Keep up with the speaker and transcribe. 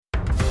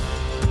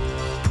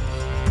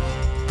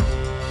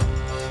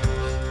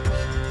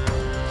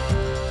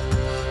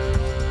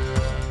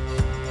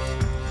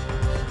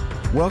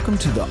Welcome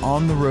to the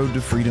On the Road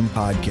to Freedom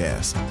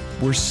podcast.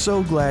 We're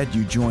so glad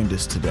you joined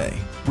us today.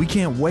 We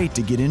can't wait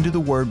to get into the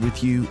Word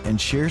with you and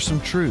share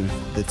some truth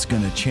that's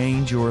going to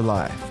change your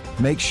life.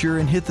 Make sure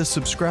and hit the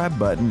subscribe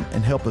button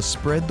and help us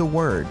spread the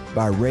word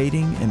by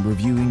rating and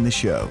reviewing the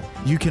show.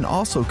 You can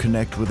also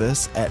connect with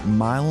us at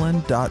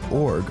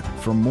mylan.org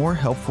for more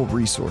helpful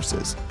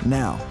resources.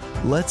 Now,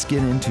 let's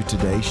get into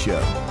today's show.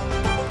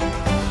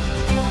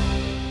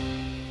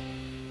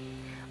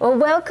 Well,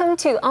 welcome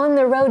to On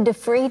the Road to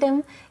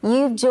Freedom.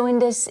 You've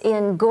joined us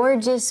in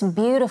gorgeous,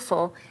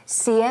 beautiful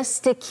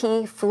Siesta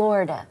Key,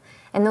 Florida.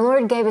 And the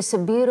Lord gave us a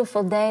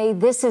beautiful day.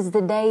 This is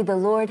the day the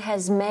Lord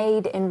has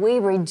made, and we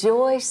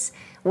rejoice.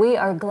 We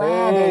are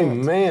glad in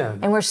it. Amen.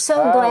 And we're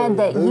so glad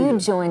that you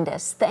joined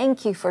us.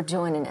 Thank you for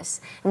joining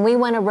us. And we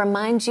want to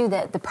remind you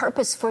that the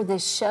purpose for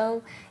this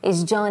show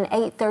is John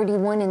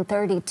 8:31 and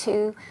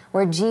 32,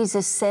 where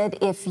Jesus said,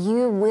 "If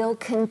you will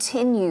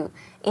continue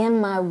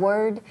in my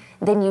word,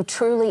 then you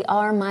truly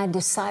are my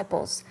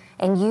disciples,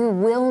 and you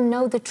will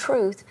know the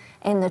truth,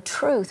 and the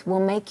truth will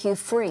make you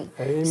free."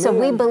 Amen. So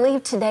we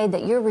believe today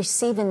that you're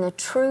receiving the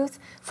truth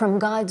from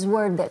God's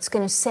word that's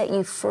going to set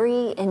you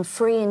free and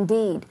free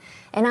indeed.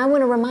 And I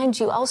want to remind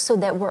you also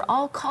that we're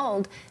all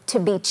called to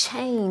be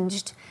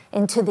changed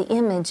into the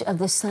image of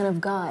the Son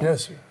of God.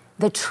 Yes, sir.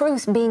 The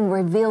truth being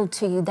revealed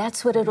to you,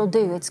 that's what it'll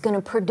do. It's going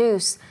to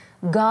produce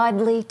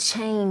godly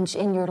change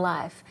in your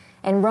life.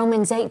 And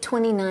Romans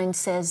 8:29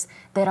 says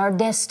that our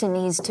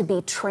destiny is to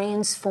be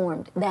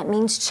transformed. That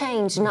means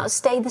change, not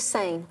stay the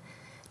same.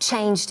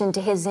 Changed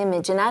into His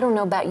image. And I don't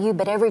know about you,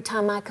 but every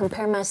time I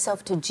compare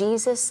myself to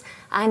Jesus,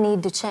 I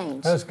need to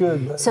change. That's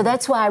good, baby. So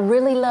that's why I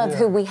really love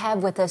who we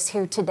have with us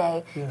here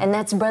today, and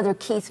that's Brother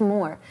Keith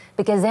Moore.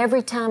 Because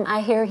every time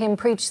I hear him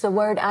preach the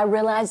word, I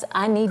realize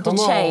I need to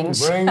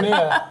change. Bring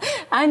that.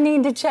 I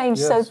need to change.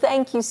 Yes. So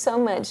thank you so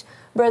much,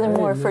 Brother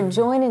Moore, for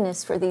joining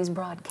us for these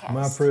broadcasts.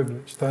 My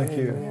privilege. Thank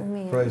you.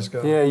 Amen. Praise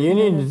God. Yeah, you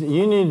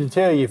need to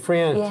tell your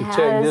friends to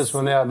check this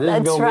one out. This is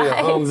That's going to be a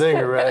right.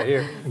 humdinger right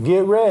here.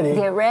 Get ready.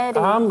 Get ready.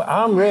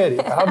 I'm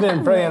ready. I've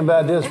been praying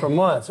about this for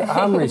months.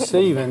 I'm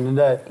receiving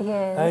today.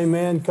 Yes.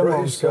 Amen. Come on,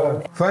 Praise sir.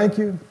 God. Thank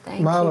you,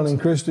 Thank Mylon you,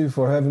 and Christy,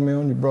 for having me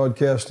on your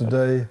broadcast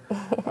today.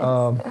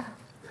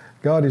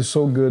 God is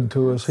so good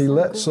to us. He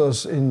lets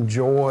us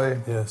enjoy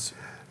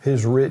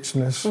His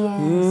richness.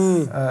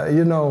 Yes.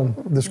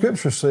 The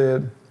Scripture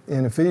said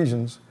in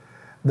Ephesians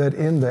that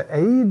in the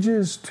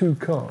ages to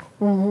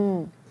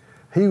come,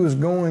 He was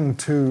going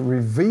to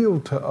reveal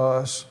to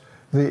us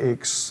the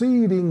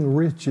exceeding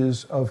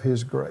riches of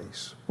His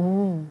grace.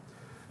 Wow.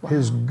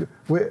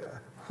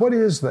 What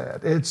is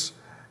that?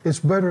 It's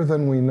better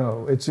than we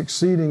know. It's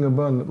exceeding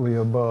abundantly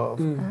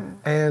above.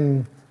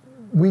 And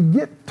we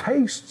get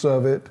tastes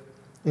of it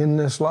in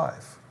this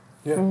life.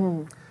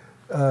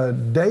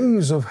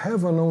 Days of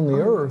heaven on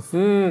the earth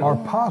are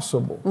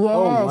possible. Yes.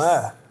 Oh,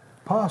 my.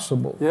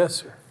 Possible. Yes,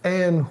 sir.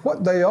 And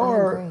what they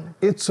are, agree.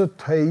 it's a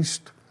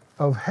taste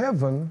of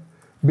heaven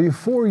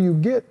before you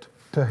get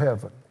to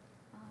heaven.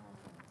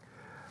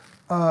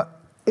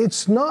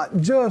 It's not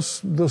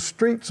just the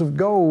streets of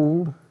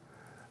gold,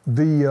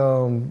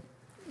 the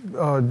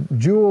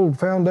jeweled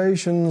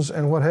foundations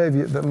and what have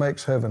you that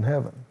makes heaven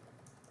heaven.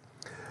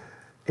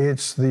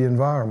 It's the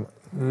environment.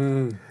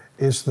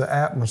 It's the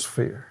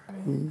atmosphere.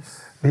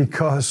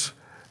 Because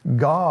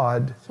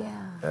God,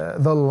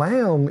 the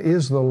Lamb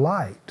is the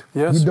light.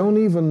 Yes, you sir. don't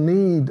even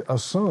need a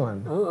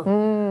sun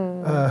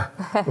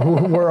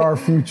where our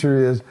future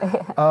is.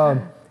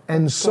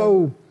 And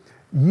so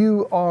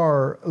you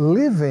are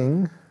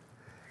living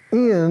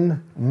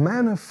in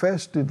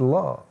manifested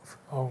love.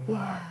 Oh,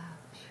 my.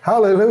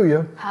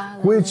 Hallelujah.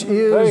 Which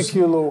is Thank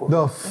you, Lord.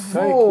 the Thank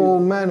full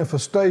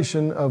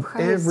manifestation of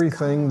Praise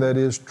everything that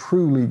is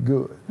truly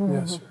good.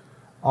 Yes, sir.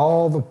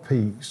 All the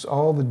peace,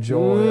 all the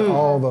joy,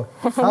 all the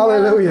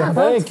hallelujah.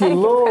 Thank you,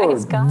 Lord.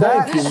 Praise God.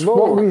 Thank you, That's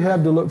Lord. what we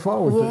have to look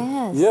forward to.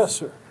 Yes. Yes,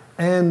 sir.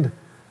 And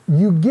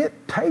you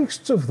get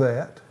tastes of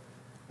that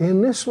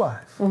in this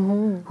life.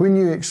 When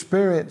you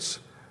experience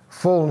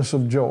fullness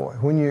of joy,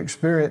 when you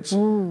experience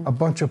a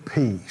bunch of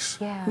peace,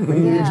 Yeah.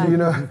 when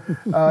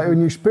when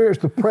you experience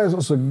the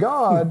presence of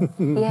God,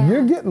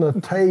 you're getting a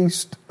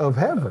taste of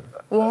heaven.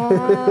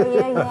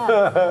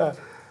 Yeah.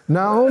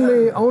 Now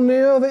on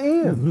the other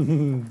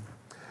end,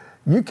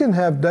 you can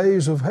have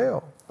days of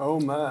hell Oh,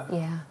 my.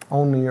 Yeah.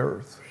 on the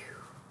earth.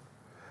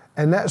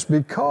 And that's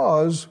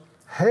because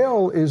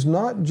hell is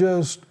not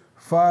just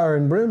fire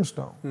and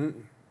brimstone.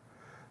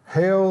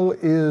 Hell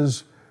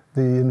is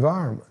the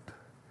environment.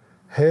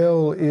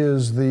 Hell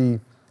is the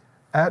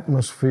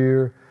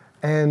atmosphere,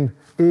 and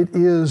it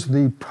is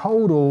the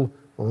total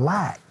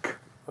lack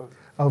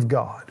of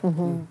God.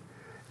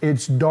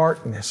 It's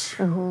darkness,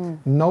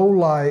 no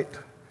light,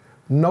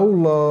 no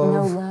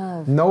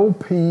love, no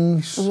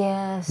peace,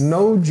 Yes.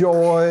 no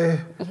joy.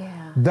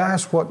 Yeah.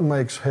 That's what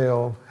makes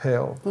hell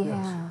hell.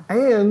 Yeah.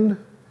 And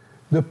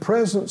the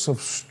presence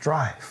of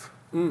strife.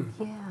 Yeah.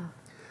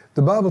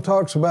 The Bible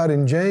talks about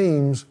in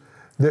James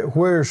that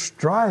where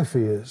strife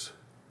is,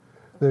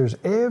 there's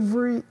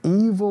every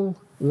evil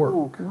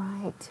work.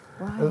 Right.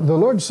 The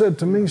Lord said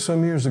to me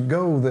some years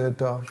ago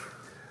that,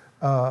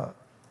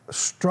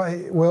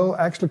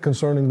 actually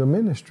concerning the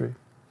ministry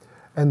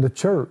and the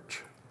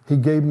church, He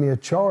gave me a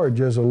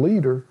charge as a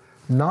leader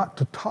not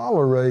to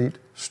tolerate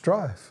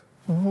strife.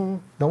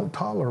 Don't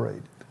tolerate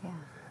it. Yeah.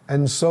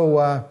 And so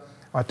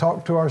I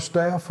talked to our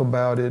staff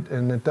about it,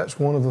 and that's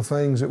one of the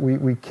things that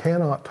we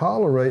cannot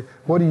tolerate.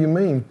 What do you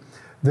mean?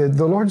 The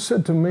Lord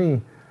said to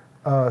me,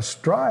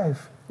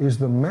 strife is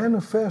the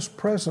manifest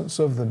presence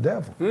of the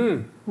devil.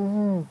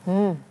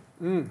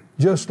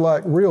 Just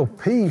like real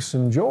peace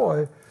and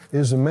joy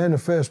is the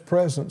manifest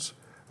presence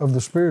of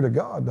the Spirit of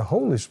God, the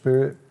Holy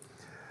Spirit.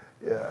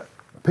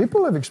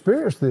 People have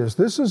experienced this.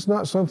 This is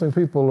not something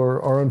people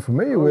are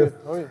unfamiliar with.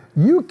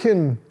 You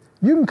can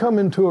come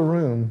into a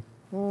room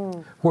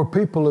where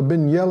people have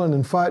been yelling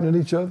and fighting at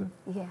each other.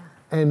 Yeah.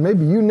 And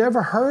maybe you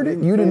never heard it,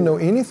 you didn't know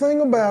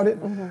anything about it,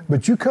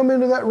 but you come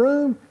into that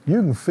room,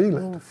 you can feel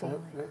it. You can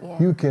feel it. Yeah.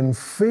 You can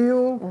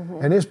feel,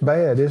 and it's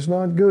bad, it's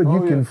not good.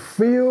 You can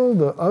feel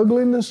the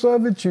ugliness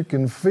of it, you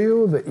can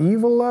feel the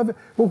evil of it.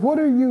 Well, what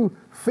are you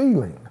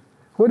feeling?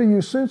 What are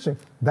you sensing?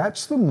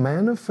 That's the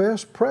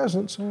manifest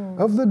presence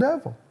of the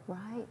devil.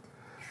 Right.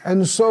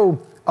 And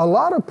so a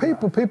lot of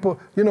people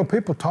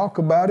talk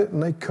about it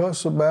and they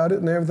cuss about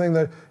it and everything,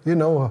 that,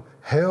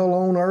 hell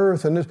on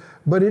earth and this,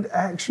 but it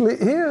actually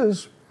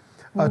is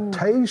a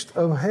taste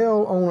of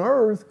hell on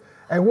earth.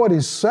 And what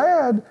is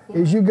sad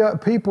is you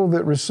got people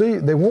that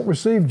they won't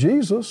receive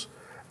Jesus,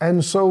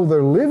 and so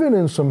they're living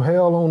in some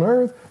hell on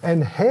earth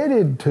and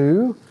headed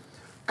to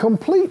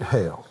complete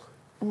hell,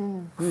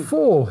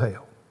 full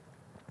hell.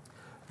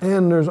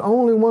 And there's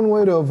only one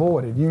way to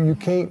avoid it. You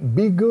can't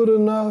be good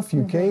enough.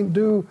 You can't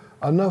do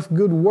enough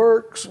good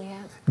works. Yeah.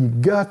 You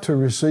got to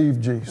receive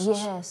Jesus.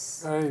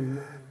 Yes.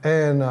 Amen.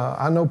 And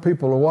I know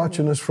people are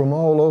watching us from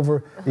all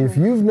over. If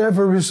you've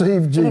never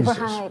received Jesus,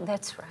 Right.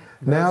 That's right.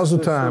 now's the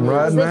time.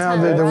 Right now,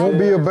 there won't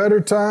be a better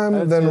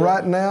time than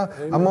right now.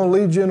 I'm going to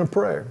lead you in a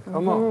prayer.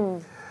 Come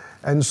on.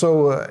 And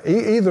so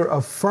either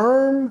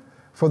affirm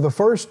for the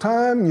first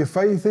time your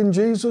faith in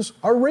Jesus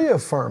or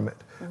reaffirm it.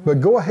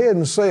 But go ahead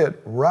and say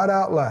it right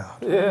out loud.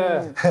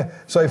 Yeah.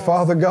 Say,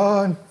 Father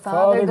God,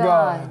 Father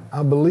God,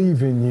 I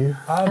believe in you.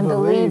 I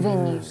believe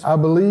in you. I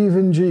believe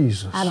in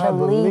Jesus. I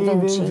believe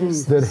in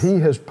Jesus. That He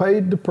has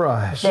paid the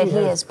price That He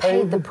has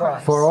paid the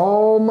price for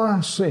all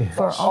my sins.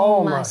 for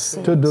all my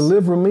sins. To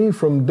deliver me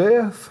from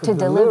death. To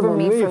deliver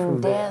me from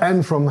death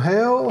And from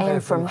hell.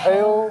 and from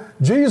hell.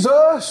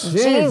 Jesus.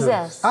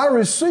 Jesus. I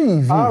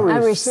receive you. I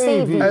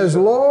receive you As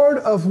Lord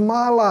of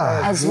my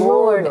life. as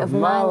Lord of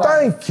my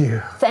life. Thank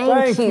you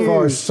Thank you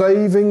for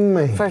saving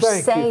me. for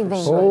saving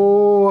me.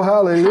 Oh,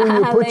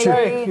 hallelujah.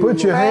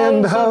 Put your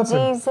hand up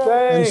and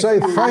say,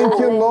 thank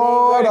you,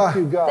 Lord. Thank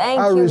you, God. Thank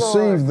I you, receive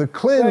Lord. the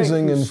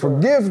cleansing Thank you, and sir.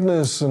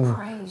 forgiveness and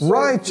Praise you.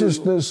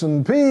 righteousness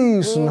and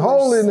peace and We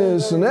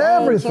holiness and receive it. Thank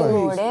you, everything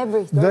Lord,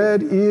 everything.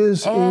 that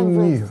is in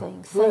you.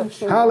 Everything.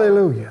 Thank you.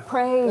 Hallelujah.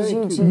 Praise you,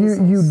 Thank Jesus.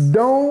 You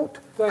don't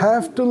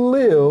have to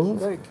live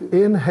Thank you.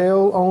 in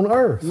hell on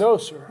earth. No,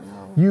 sir.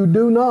 You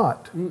do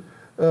not.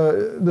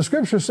 The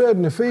scripture said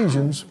in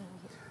Ephesians,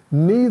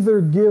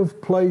 neither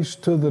give place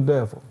to the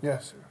devil.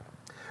 Yes, sir.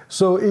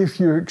 So if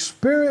you're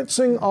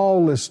experiencing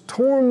all this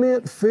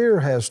torment, fear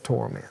has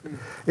torment.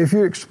 If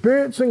you're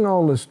experiencing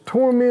all this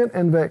torment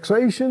and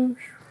vexation,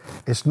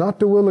 it's not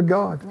the will of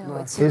God. No,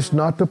 it's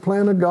not the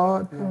plan of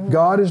God.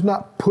 God is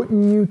not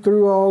putting you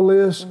through all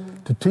this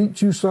to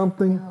teach you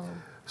something.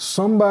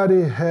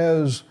 Somebody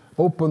has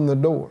opened the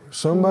door.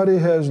 Somebody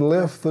has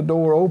left the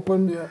door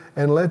open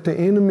and let the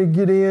enemy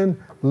get in.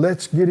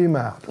 Let's get him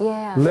out.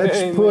 Yeah. Let's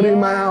Amen. put him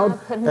Yeah,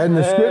 out. put him And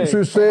the out.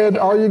 scripture said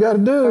all you got to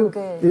do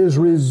For good. is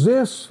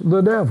resist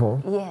the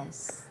devil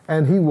Yes.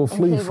 and he will And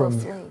flee he from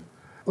will you. flee.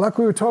 Like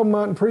we were talking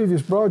about in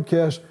previous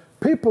broadcasts,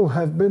 people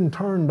have been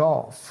turned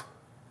off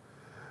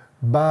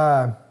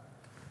by,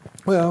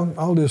 well,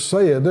 I'll just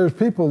say it. There's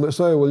people that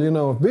say,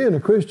 well, being a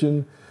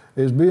Christian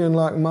is being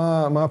like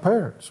my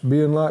parents,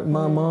 being like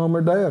my mom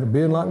or dad, or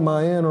being like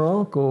my aunt or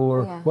uncle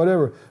or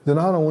whatever, then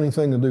I don't want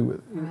anything to do with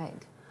it. Right.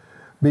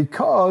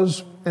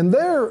 Because, and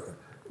they're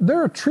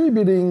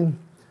attributing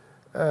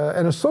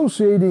and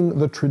associating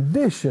the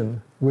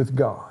tradition with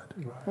God.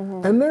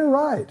 And they're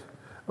right.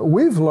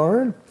 We've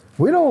learned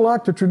we don't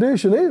like the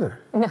tradition either.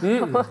 Right?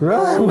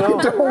 We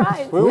don't,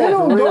 Right. we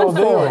don't go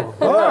for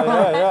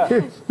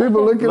it.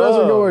 People look at us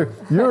and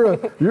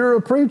go, you're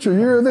a preacher,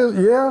 you're this.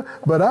 Yeah,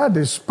 but I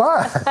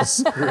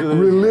despise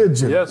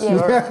religion. Yes,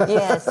 sir.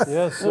 Yes.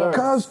 Yes, sir.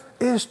 Because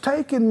it's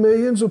taken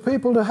millions of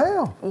people to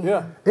hell.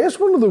 Yeah. It's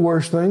one of the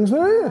worst things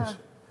there is.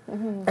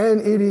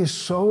 And it is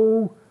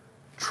so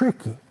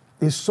tricky.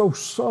 It's so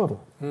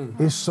subtle.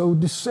 It's so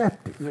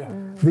deceptive. Yeah.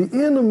 The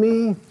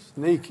enemy,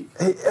 Sneaky.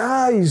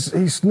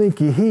 he's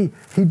sneaky.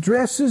 He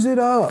dresses it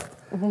up.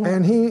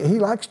 And he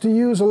likes to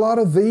use a lot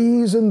of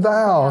these and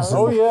thous.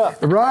 Oh, yeah.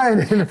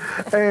 Right?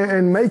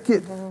 And make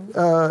it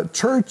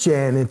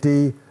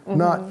churchianity,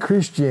 not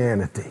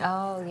Christianity.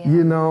 Oh,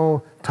 yeah.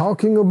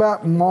 Talking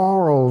about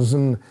morals,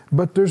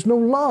 but there's no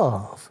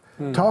love.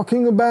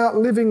 Talking about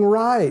living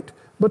right,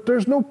 but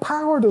there's no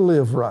power to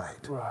live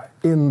right. Right.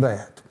 In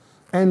that.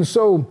 And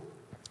so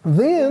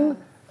then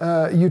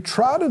you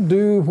try to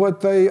do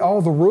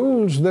all the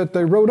rules that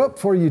they wrote up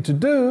for you to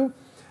do,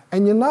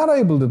 and you're not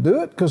able to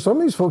do it because some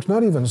of these folks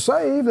not even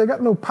saved. They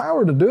got no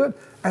power to do it.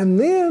 And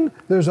then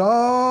there's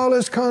all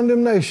this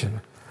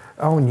condemnation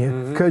on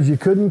you because you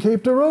couldn't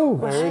keep the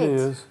rules. There it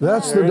is.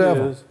 That's There the it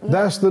devil. is.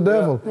 That's the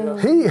devil.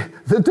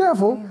 The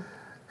devil,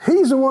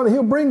 he's the one,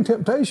 he'll bring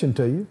temptation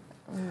to you.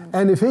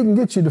 And if he can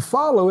get you to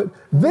follow it,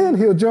 then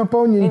he'll jump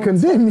on you and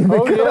condemn you.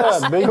 Oh,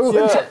 yeah, beat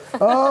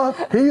you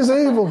up. He's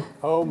evil.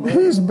 Oh, man.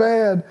 He's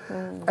bad.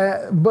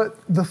 But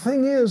the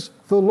thing is,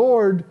 the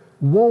Lord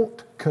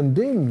won't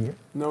condemn you.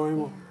 No, he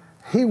won't.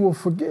 He will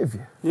forgive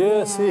you.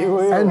 Yes, he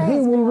will. And he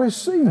will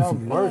receive Have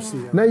you.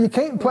 mercy. Now, you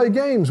can't play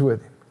games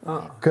with him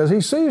because he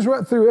sees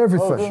right through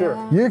everything. Oh,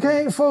 sure. You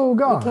can't fool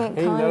God. Can't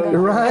He knows.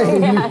 condemn.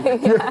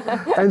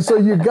 Right? And so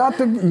you got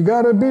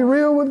to be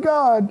real with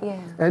God. Yeah.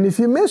 And if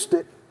you missed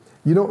it,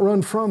 you don't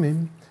run from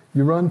him,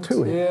 you run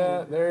to him.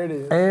 Yeah, there it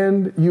is.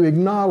 And you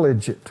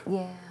acknowledge it.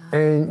 Yeah.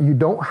 And you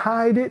don't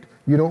hide it,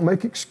 you don't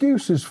make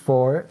excuses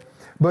for it,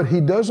 but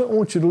he doesn't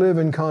want you to live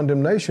in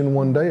condemnation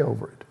one day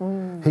over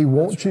it. He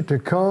wants you to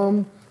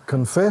come,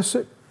 confess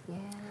it,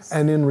 Yes.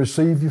 and then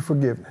receive your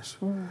forgiveness,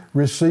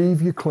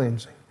 receive your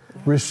cleansing,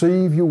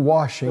 receive your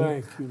washing.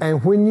 Thank you.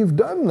 And when you've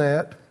done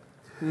that,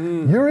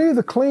 you're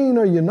either clean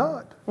or you're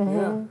not.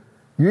 Yeah.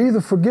 You're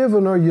either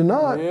forgiven or you're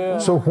not. Yeah.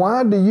 So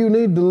why do you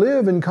need to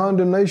live in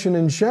condemnation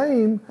and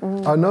shame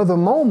another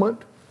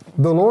moment?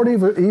 The Lord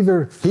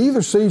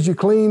either sees you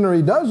clean or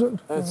he doesn't.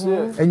 That's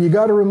it. And you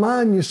got to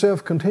remind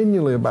yourself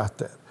continually about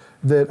that.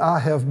 That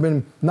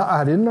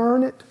I didn't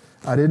earn it,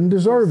 I didn't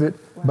deserve it,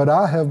 but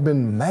I have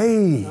been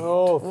made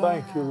Oh,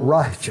 thank you, Lord.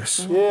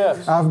 righteous.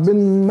 Yes. I've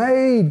been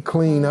made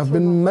clean. I've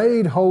been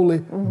made holy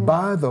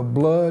by the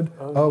blood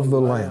of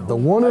the Lamb. The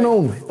one and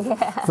only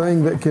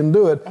thing that can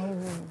do it.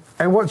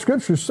 And what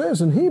Scripture says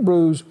in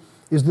Hebrews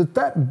is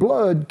that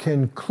blood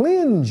can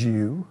cleanse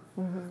you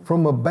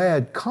from a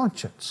bad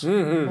conscience.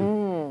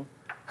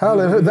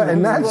 Hallelujah.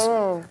 And that's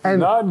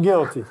Not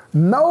guilty.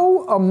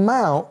 no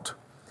amount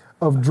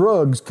of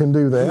drugs can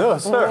do that. No,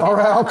 sir. Or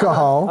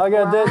alcohol. I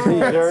got that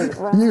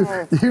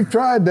T-shirt. You've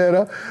tried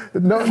that.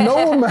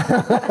 No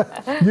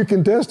amount. You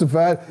can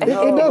testify.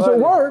 It doesn't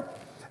work.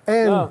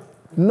 And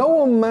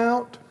no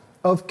amount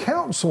of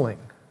counseling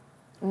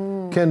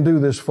can do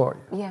this for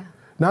you. Yeah.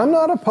 Now, I'm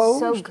not So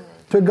opposed good.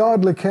 to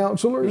godly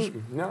counselors,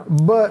 No.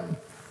 but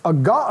a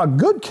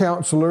good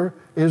counselor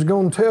is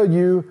going to tell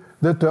you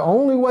that the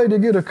only way to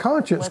get a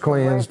conscience What the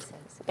word cleansed says.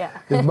 Yeah.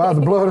 is by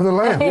the blood of the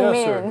Lamb.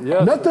 Yes, sir. Amen. Yes,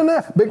 sir. Nothing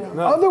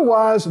else.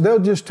 Otherwise, they'll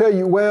just tell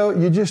you, well,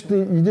 you just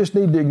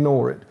need to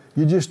ignore it.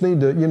 You just need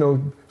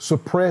to,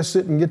 suppress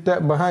it and get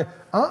that behind.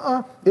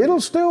 It'll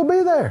still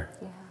be there.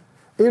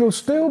 It'll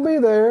still be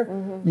there.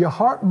 Your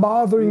heart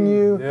bothering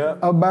you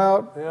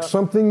about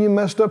something you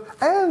messed up.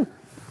 And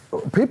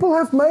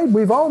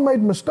we've all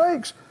made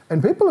mistakes,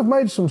 and people have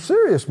made some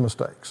serious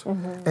mistakes.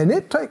 And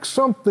it takes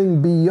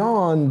something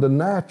beyond the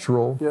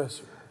natural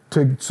Yes,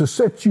 sir. to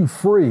set you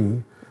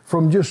free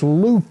from just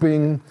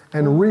looping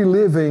and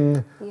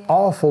reliving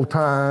awful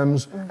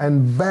times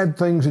and bad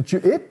things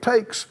it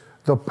takes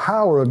the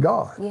power of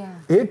God. Yeah.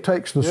 It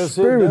takes the Yes, it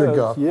Spirit of does.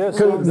 God. Yes,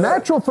 it Because does.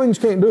 natural things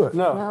can't do it.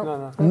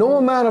 No. No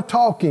amount of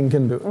talking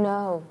can do it.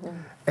 No.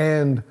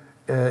 And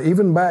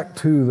even back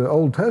to the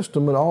Old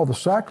Testament, all the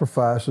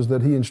sacrifices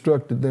that he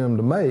instructed them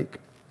to make,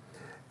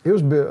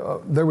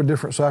 there were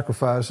different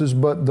sacrifices,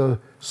 but the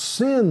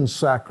sin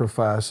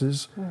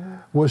sacrifices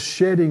was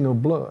shedding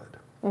of blood.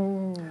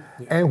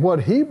 And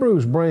what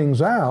Hebrews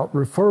brings out,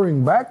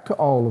 referring back to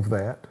all of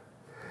that,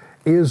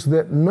 is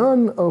that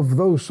none of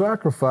those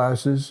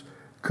sacrifices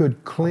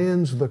could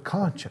cleanse the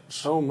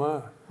conscience. Oh,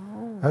 my.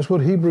 That's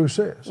what Hebrews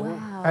says.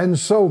 Wow. And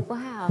so,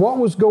 Wow. what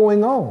was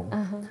going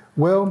on?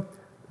 Well,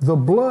 the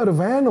blood of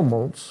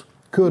animals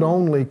could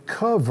only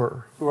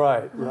cover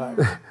Right.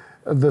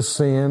 the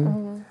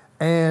sin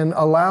and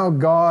allow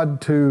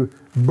God to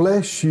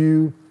bless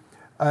you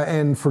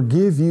and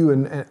forgive you,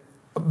 and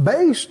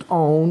based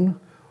on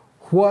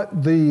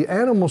what the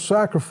animal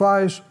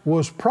sacrifice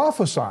was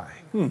prophesying.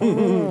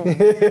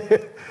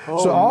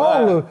 So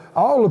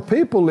all the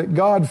people that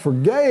God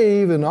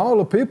forgave and all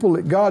the people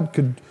that God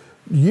could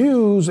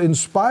use in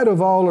spite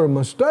of all their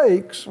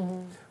mistakes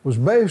was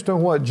based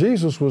on what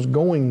Jesus was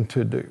going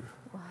to do.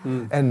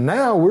 And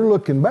now we're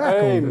looking back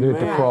on it at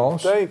the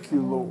cross. Thank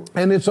you, Lord.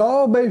 And it's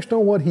all based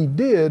on what he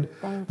did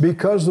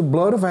because the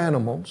blood of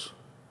animals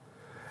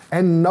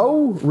and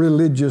no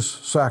religious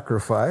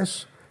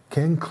sacrifice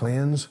can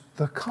cleanse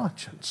the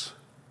conscience.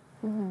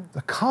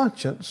 The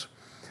conscience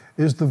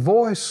is the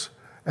voice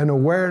and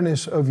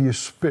awareness of your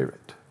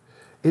spirit.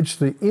 It's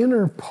the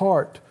inner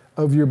part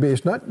of your being.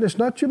 It's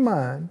not your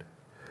mind.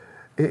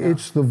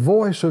 It's the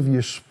voice of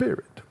your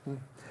spirit.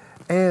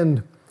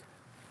 And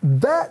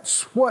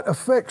that's what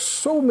affects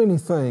so many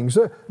things.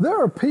 There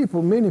are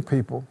people, many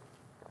people,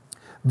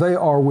 they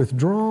are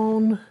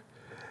withdrawn,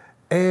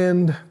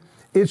 and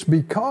it's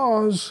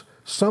because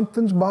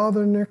something's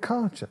bothering their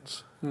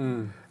conscience.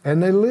 And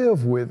they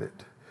live with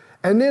it.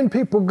 And then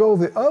people go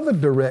the other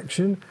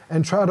direction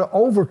and try to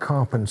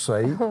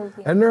overcompensate,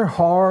 and they're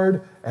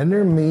hard and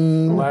they're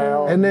mean,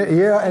 and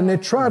they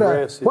try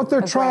aggressive. to. What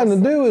they're trying to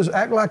do is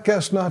act like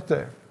that's not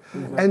there,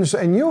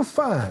 and you'll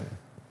find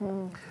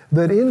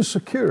that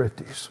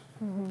insecurities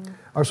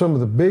are some of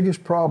the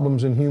biggest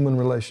problems in human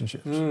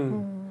relationships,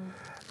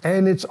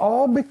 and it's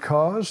all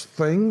because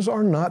things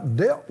are not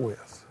dealt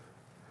with.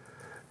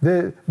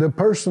 The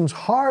person's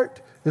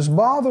heart is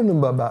bothering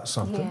them about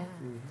something,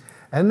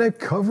 and they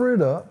cover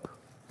it up.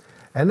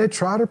 And they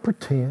try to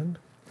pretend.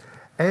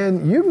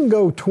 And you can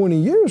go 20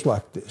 years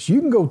like this.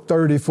 You can go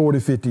 30, 40,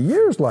 50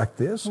 years like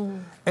this,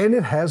 and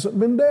it hasn't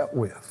been dealt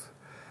with.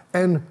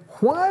 And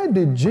why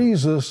did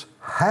Jesus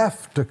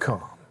have to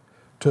come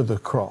to the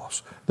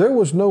cross? There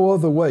was no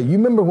other way. You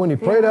remember when he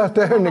prayed out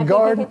there in the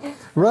garden,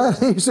 right?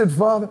 He said,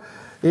 Father,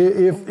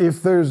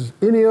 if there's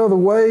any other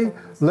way,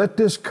 let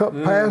this cup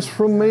pass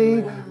from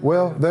me.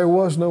 Well, there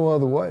was no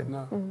other way.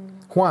 No.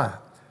 Why?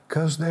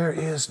 Because there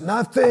is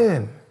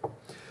nothing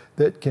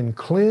that can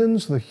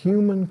cleanse the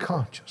human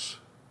conscience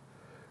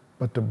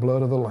but the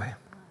blood of the Lamb.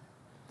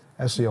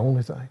 That's the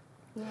only thing.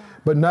 Yeah.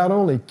 But not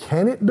only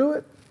can it do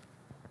it,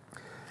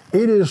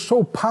 it is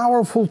so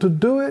powerful to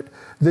do it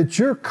that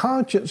your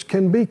conscience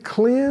can be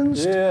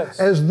cleansed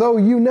as though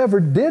you never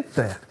did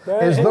that,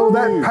 as though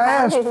that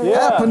past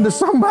happened to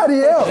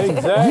somebody else.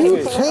 Exactly.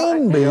 You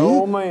can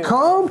be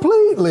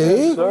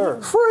completely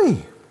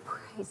free.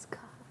 Praise God.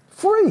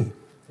 Free.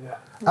 Yeah.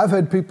 I've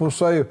had people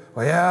say,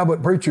 well, yeah,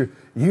 but preacher,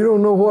 you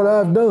don't know what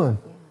I've done.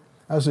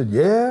 I said,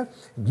 yeah,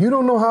 you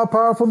don't know how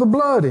powerful the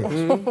blood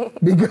is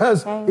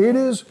because it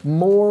is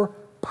more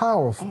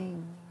powerful.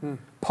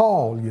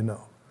 Paul,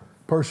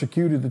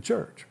 persecuted the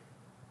church.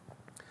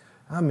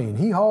 I mean,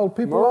 he hauled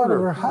people out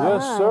of their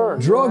house, Yes, sir.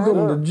 drug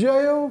them to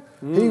jail.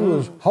 He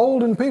was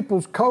holding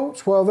people's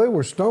coats while they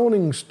were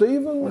stoning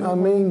Stephen. I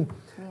mean,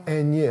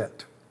 and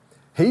yet,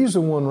 he's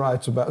the one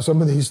writes about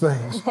some of these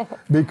things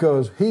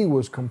because he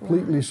was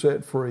completely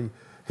set free.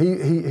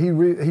 He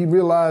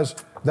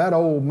realized that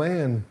old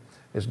man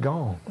is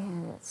gone.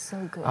 Yeah, that's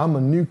so good. I'm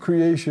a new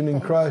creation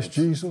in Christ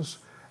Jesus.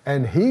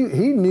 And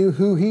he knew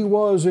who he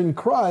was in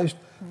Christ.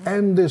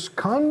 And this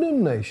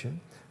condemnation,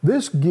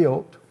 this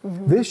guilt,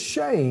 this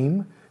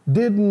shame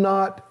did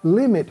not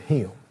limit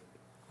him.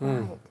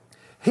 Right.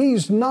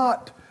 He's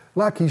not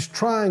like he's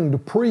trying to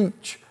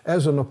preach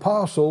as an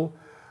apostle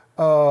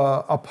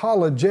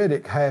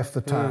apologetic half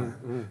the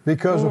time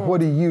because of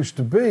what he used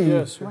to be.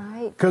 Yes, sir.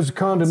 Right. Because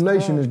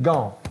condemnation is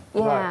gone.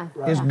 Yeah.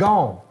 It's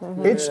gone.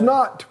 It's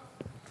not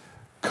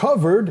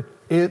covered,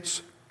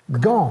 it's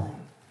gone.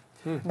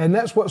 And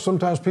that's what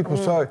sometimes people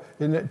say.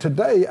 And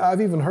today,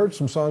 I've even heard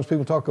some songs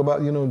people talk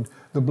about,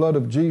 the blood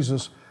of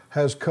Jesus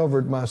has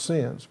covered my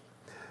sins.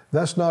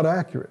 That's not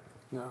accurate.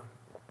 No.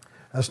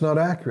 That's not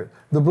accurate.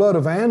 The blood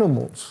of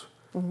animals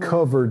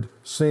covered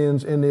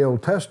sins in the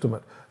Old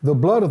Testament. The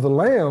blood of the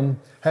Lamb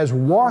has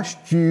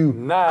washed you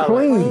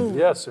clean.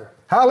 Yes, sir.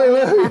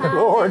 Hallelujah.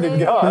 Glory to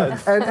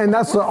God. And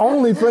that's the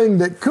only thing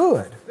that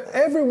could.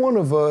 Every one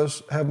of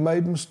us have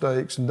made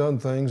mistakes and done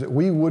things that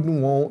we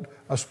wouldn't want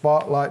a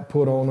spotlight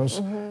put on us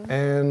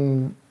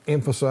and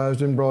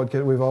emphasized in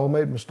broadcast. We've all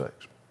made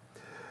mistakes.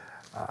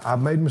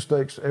 I've made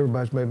mistakes.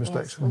 Everybody's made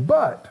mistakes.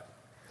 But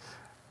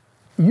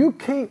you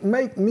can't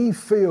make me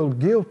feel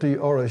guilty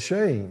or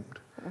ashamed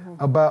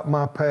about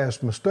my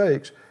past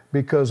mistakes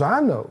because I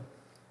know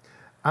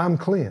I'm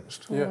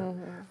cleansed. Yeah.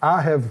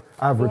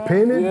 I've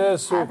repented.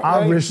 Yes, sir.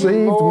 I've Thank received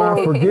you, my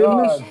Lord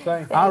forgiveness. God.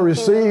 Thank you. I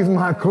received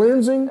my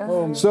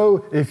cleansing.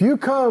 So if you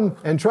come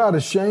and try to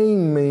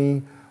shame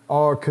me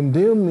or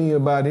condemn me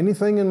about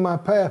anything in my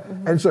past,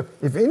 and so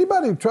if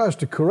anybody tries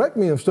to correct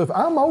me of stuff,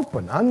 I'm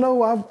open. I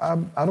know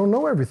I don't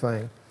know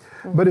everything.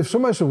 But if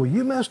somebody says, well,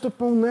 you messed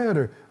up on that,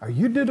 or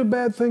you did a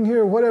bad thing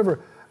here, or whatever,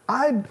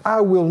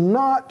 I will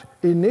not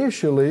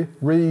initially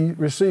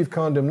receive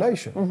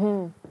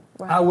condemnation.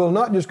 Right. I will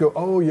not just go,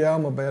 oh yeah,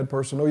 I'm a bad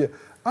person. Oh yeah.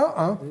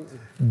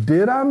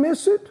 Did I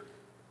miss it?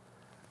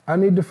 I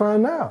need to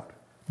find out.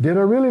 Did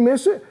I really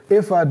miss it?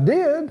 If I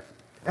did,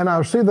 and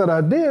I see that I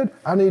did,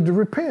 I need to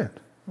repent.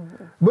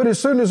 But as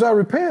soon as I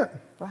repent,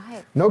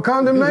 no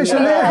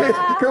condemnation there.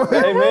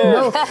 Amen.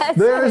 No,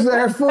 there is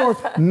therefore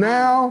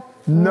now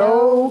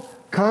no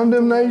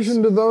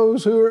condemnation to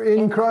those who are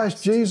in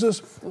Christ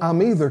Jesus.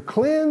 I'm either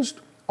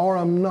cleansed or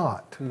I'm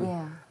not.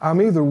 Yeah.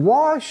 I'm either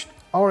washed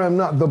or I'm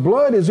not. The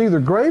blood is either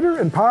greater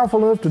and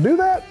powerful enough to do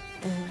that,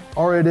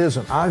 or it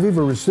isn't. I've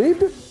either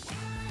received it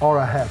or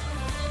I haven't.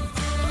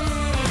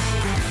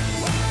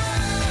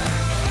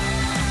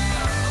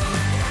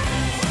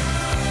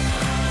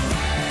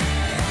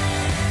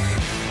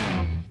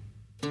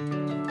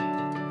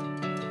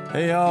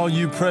 Hey, all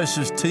you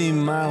precious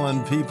Team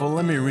Milan people,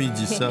 let me read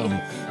you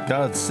something.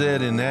 God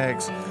said in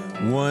Acts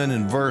 1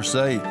 and verse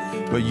 8,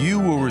 but you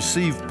will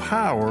receive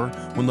power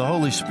when the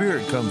Holy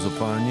Spirit comes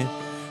upon you,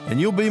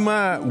 and you'll be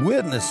my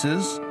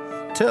witnesses,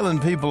 telling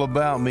people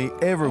about me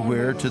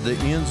everywhere to the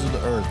ends of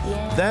the earth.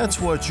 Yes. That's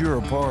what you're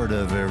a part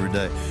of every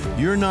day.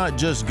 You're not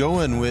just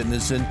going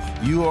witnessing,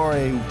 you are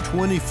a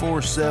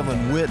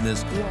 24/7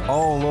 witness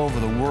all over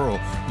the world.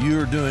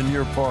 You're doing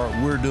your part,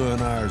 we're doing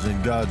ours,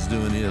 and God's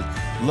doing His.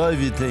 Love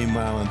you, Team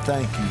Milan.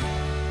 Thank you.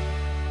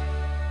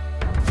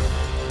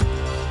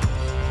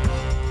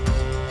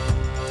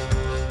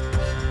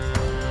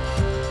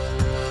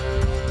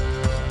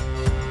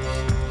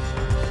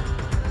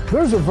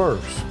 There's a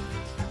verse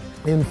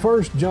in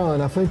 1 John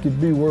I think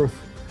it'd be worth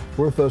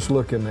us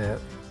looking at.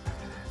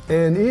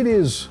 And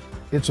it's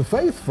a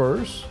faith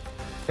verse,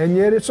 and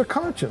yet it's a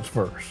conscience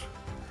verse.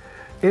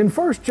 In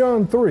 1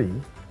 John 3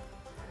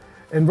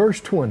 and verse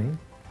 20,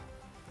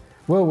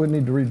 well, we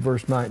need to read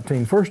verse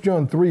 19. 1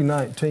 John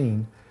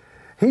 3:19,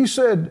 he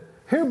said,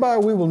 "Hereby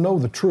we will know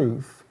the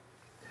truth,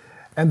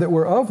 and that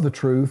we're of the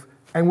truth,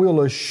 and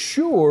we'll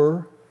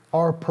assure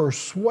or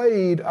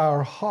persuade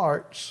our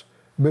hearts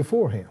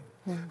before Him.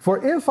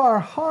 For if our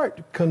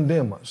heart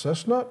condemn us,"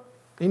 that's not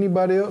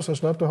anybody else,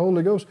 that's not the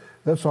Holy Ghost,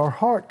 that's our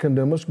heart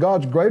condemn us.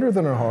 God's greater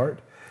than our heart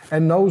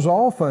and knows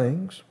all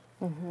things.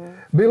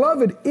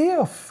 "Beloved,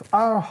 if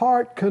our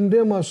heart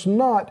condemn us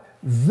not,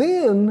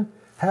 then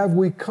have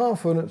we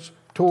confidence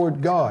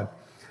toward God."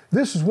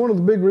 This is one of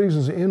the big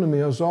reasons the enemy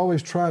is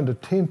always trying to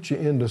tempt you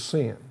into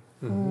sin.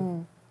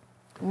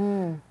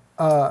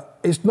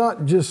 It's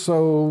not just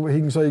so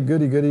he can say,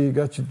 goody, goody, you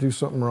got you to do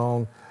something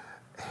wrong.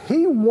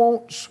 He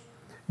wants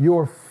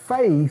your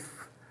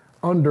faith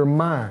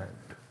undermined,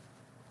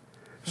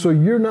 so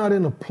you're not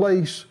in a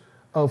place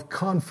of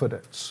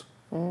confidence.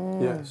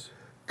 Yes.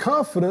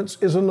 Confidence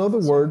is another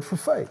word for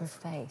faith. For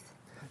faith.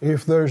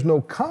 If there's no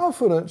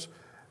confidence,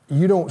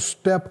 you don't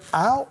step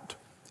out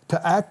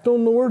to act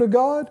on the Word of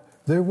God,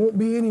 there won't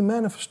be any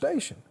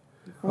manifestation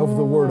of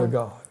the Word of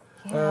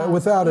God.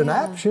 Without an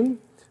action,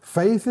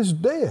 faith is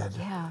dead.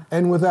 Yeah.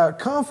 And without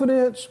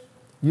confidence,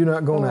 you're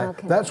not going to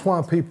act. That's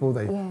why people,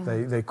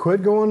 they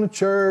quit going to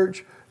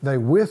church, they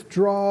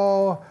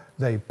withdraw,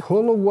 they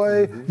pull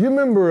away. You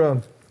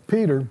remember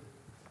Peter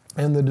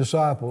and the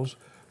disciples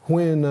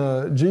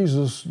when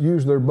Jesus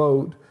used their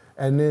boat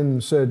and then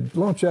said,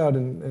 launch out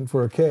and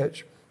for a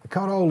catch. They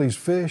caught all these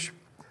fish.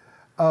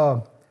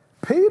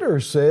 Peter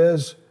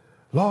says,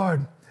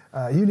 "Lord,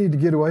 you need to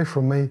get away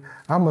from me.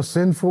 I'm a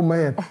sinful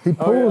man." He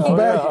pulls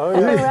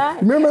back.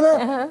 Remember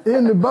that?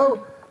 In the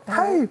boat.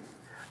 Hey,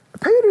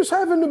 Peter's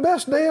having the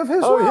best day of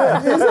his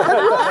life. Is that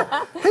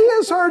right? He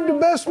has heard the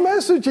best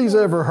message he's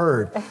ever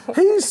heard.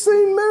 He's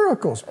seen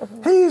miracles.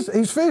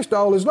 He's fished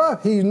all his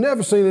life. He's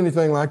never seen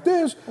anything like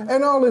this.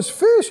 And all his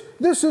fish,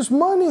 this is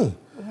money.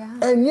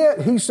 And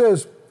yet he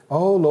says,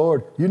 "Oh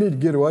Lord, you need to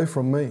get away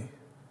from me."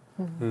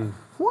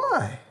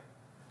 Why?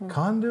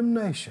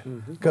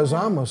 Condemnation. Because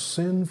I'm a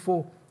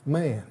sinful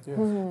man.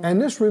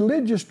 And this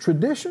religious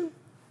tradition,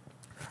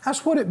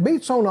 that's what it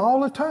beats on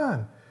all the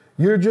time.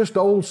 You're just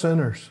old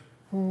sinners.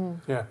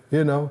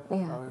 You know,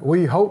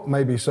 we hope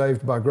may be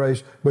saved by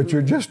grace, but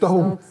you're just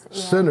old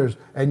sinners,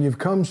 and you've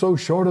come so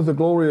short of the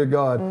glory of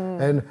God,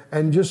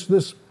 and just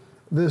this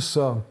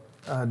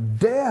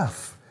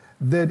death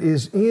that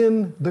is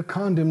in the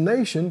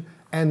condemnation,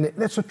 and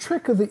that's a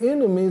trick of the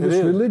enemy,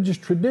 this religious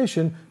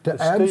tradition, to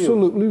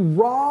absolutely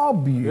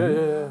rob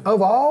you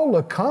of all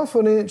the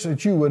confidence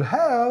that you would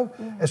have,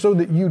 and so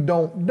that you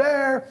don't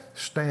dare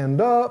stand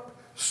up,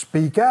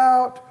 speak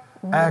out,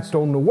 act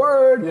on the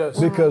Word,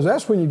 because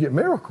that's when you get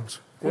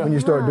miracles, when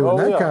you start doing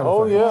that kind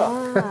of thing.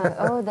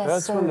 Oh,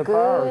 that's so when the good.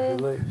 power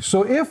is released.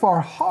 So if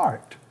our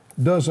heart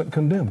doesn't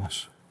condemn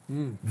us,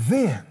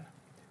 then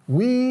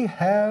we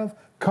have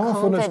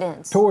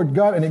confidence toward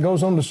God. And it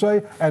goes on to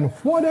say, and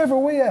whatever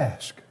we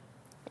ask,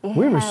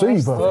 we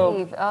receive of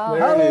it. Oh,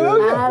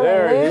 Hallelujah.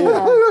 There it is.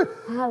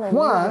 Hallelujah.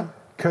 Why?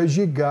 Because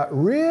you got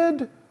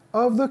rid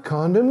of the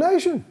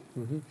condemnation.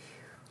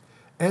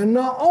 And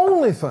the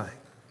only thing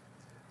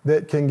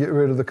that can get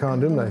rid of the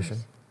condemnation,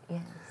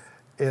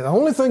 the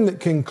only thing that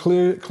can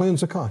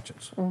cleanse the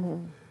conscience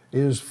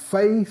is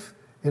faith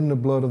in the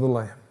blood of the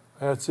Lamb.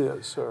 That's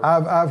it, sir.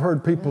 I've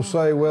heard people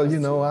say, well, you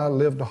know, I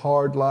lived a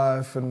hard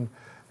life, and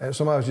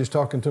somebody was just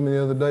talking to me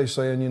the other day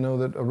saying, you know,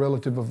 that a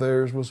relative of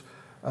theirs was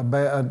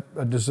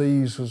a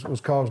disease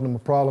was causing them a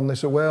problem. They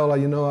said, well,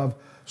 you know, I've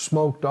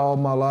smoked all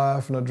my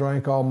life and I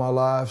drank all my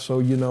life, so,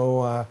 you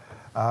know,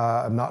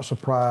 I'm not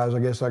surprised. I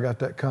guess I got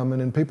that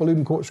coming. And people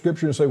even quote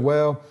Scripture and say,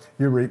 well,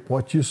 you reap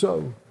what you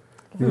sow.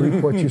 You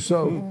reap what you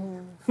sow.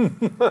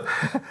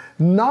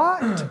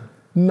 Not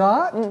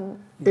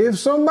if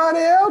somebody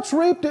else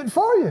reaped it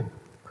for you.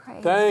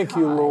 Thank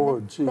you,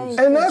 Lord Jesus.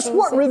 And that's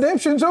what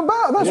redemption's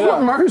about. That's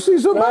what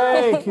mercy's about.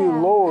 Thank you,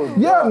 Lord.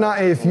 Yeah, now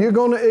if you're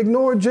going to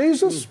ignore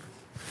Jesus,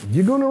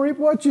 you're going to reap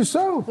what you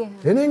sow.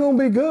 It ain't going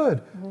to be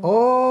good.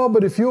 Oh,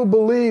 but if you'll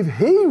believe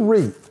He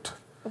reaped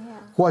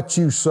what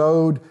you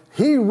sowed,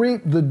 He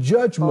reaped the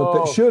judgment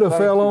that should have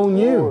fell on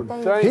you.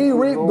 He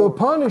reaped the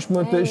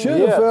punishment that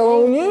should have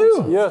fell on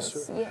you.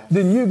 Yes, sir.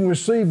 Then you can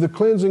receive the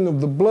cleansing of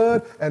the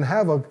blood and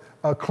have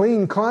a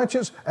clean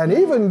conscience and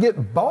even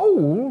get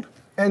bold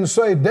and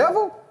say,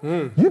 devil,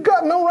 you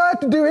got no right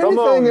to do anything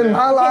on in now.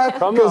 my life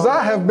Come because on.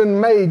 I have been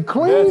made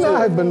clean. That's it. I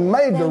have been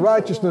made the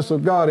righteousness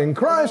of God in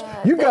Christ.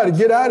 You got to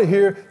get out of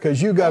here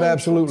because you got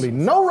absolutely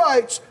no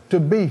rights to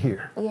be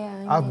here.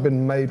 Yeah, I've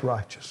been made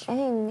righteous.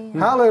 Amen.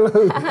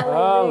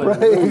 Hallelujah.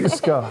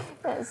 Praise God.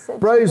 That's such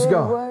Praise a good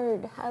God.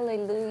 word.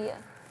 Hallelujah.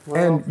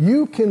 And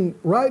you can,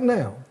 right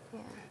now,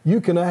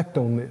 you can act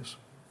on this.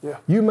 Yeah.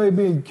 You may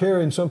be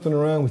carrying something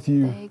around with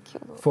you Thank you,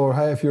 Lord. for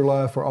half your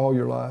life or all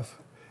your life.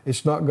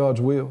 It's not God's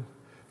will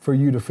for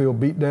you to feel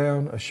beat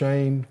down,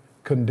 ashamed,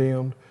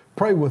 condemned.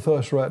 Pray with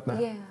us right now.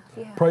 Yeah,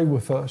 yeah. Pray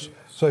with us.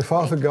 Say,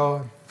 Father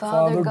God,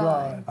 Father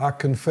God, I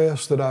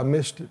confess that I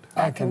missed it,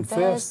 I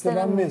confess that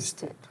I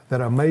missed it,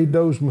 that I made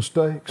those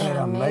mistakes, that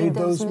I made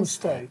those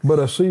mistakes. but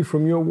I see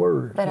from your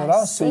word, but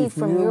I see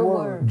from your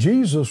word.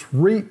 Jesus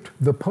reaped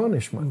the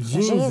punishment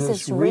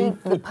Jesus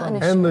reaped the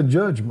punishment and the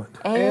judgment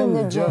and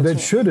the that judgment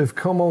should have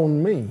come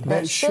on me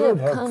that should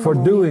have come for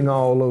on doing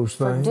all those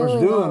things.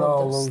 doing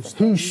all those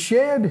He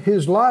shed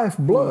his life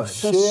blood,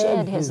 He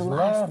shed his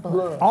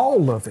lifeblood,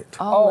 all of it,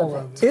 all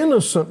of it,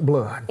 innocent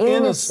blood,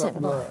 innocent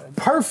blood,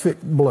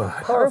 perfect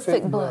blood,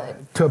 perfect blood,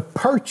 to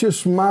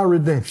purchase my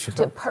redemption.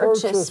 to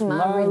purchase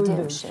my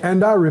redemption.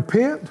 And I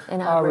repent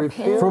And I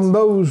repent from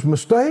those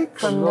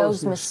mistakes from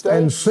those mistakes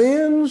and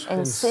sins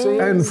and sins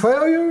and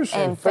failures,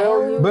 and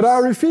failures, but I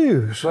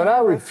refuse But I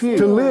refuse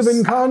to live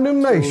in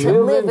condemnation.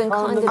 to live in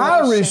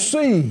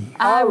condemnation.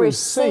 I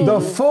receive the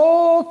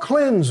full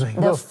cleansing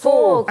the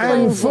full and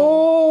cleansing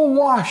full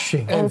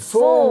washing and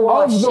full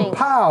of the washing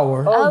power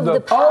of the of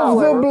the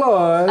power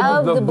blood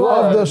of the of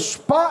blood the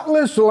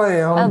spotless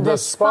Lamb. of the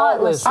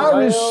spotless I Lamb.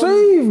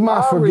 receive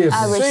my forgiveness.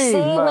 I receive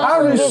my I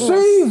forgiveness.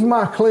 receive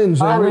my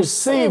cleansing. I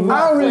receive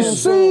my I cleansing.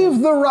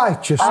 receive the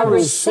righteousness I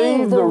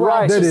receive the that is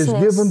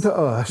righteousness given to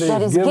us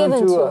that is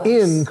given to us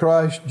in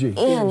Christ Jesus.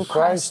 in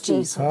Christ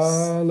Jesus.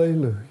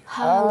 Hallelujah.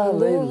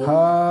 Hallelujah.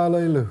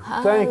 Hallelujah.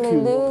 Thank you,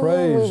 Hallelujah.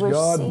 Praise We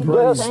God. receive it. Praise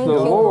Bless Thank the you,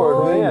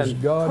 Lord, Praise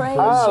man. God. Praise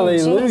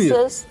Praise, you, Hallelujah.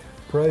 Jesus.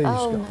 praise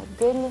Oh God. my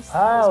goodness.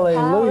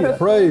 Hallelujah.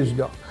 Praise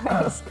God.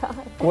 Praise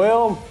God.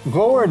 Well,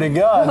 glory to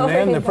God, Glory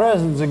man. to The God.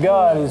 presence of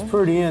God is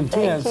pretty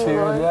intense you,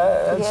 here. Lord.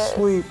 That's Yes.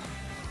 sweet.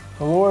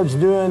 The Lord's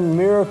doing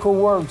miracle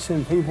works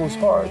in people's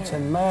hearts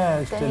and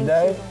minds Thank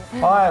today.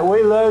 you, All right,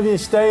 we love you.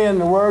 Stay in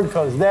the Word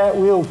because that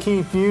will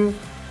keep you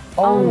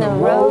On the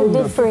road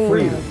to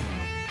freedom.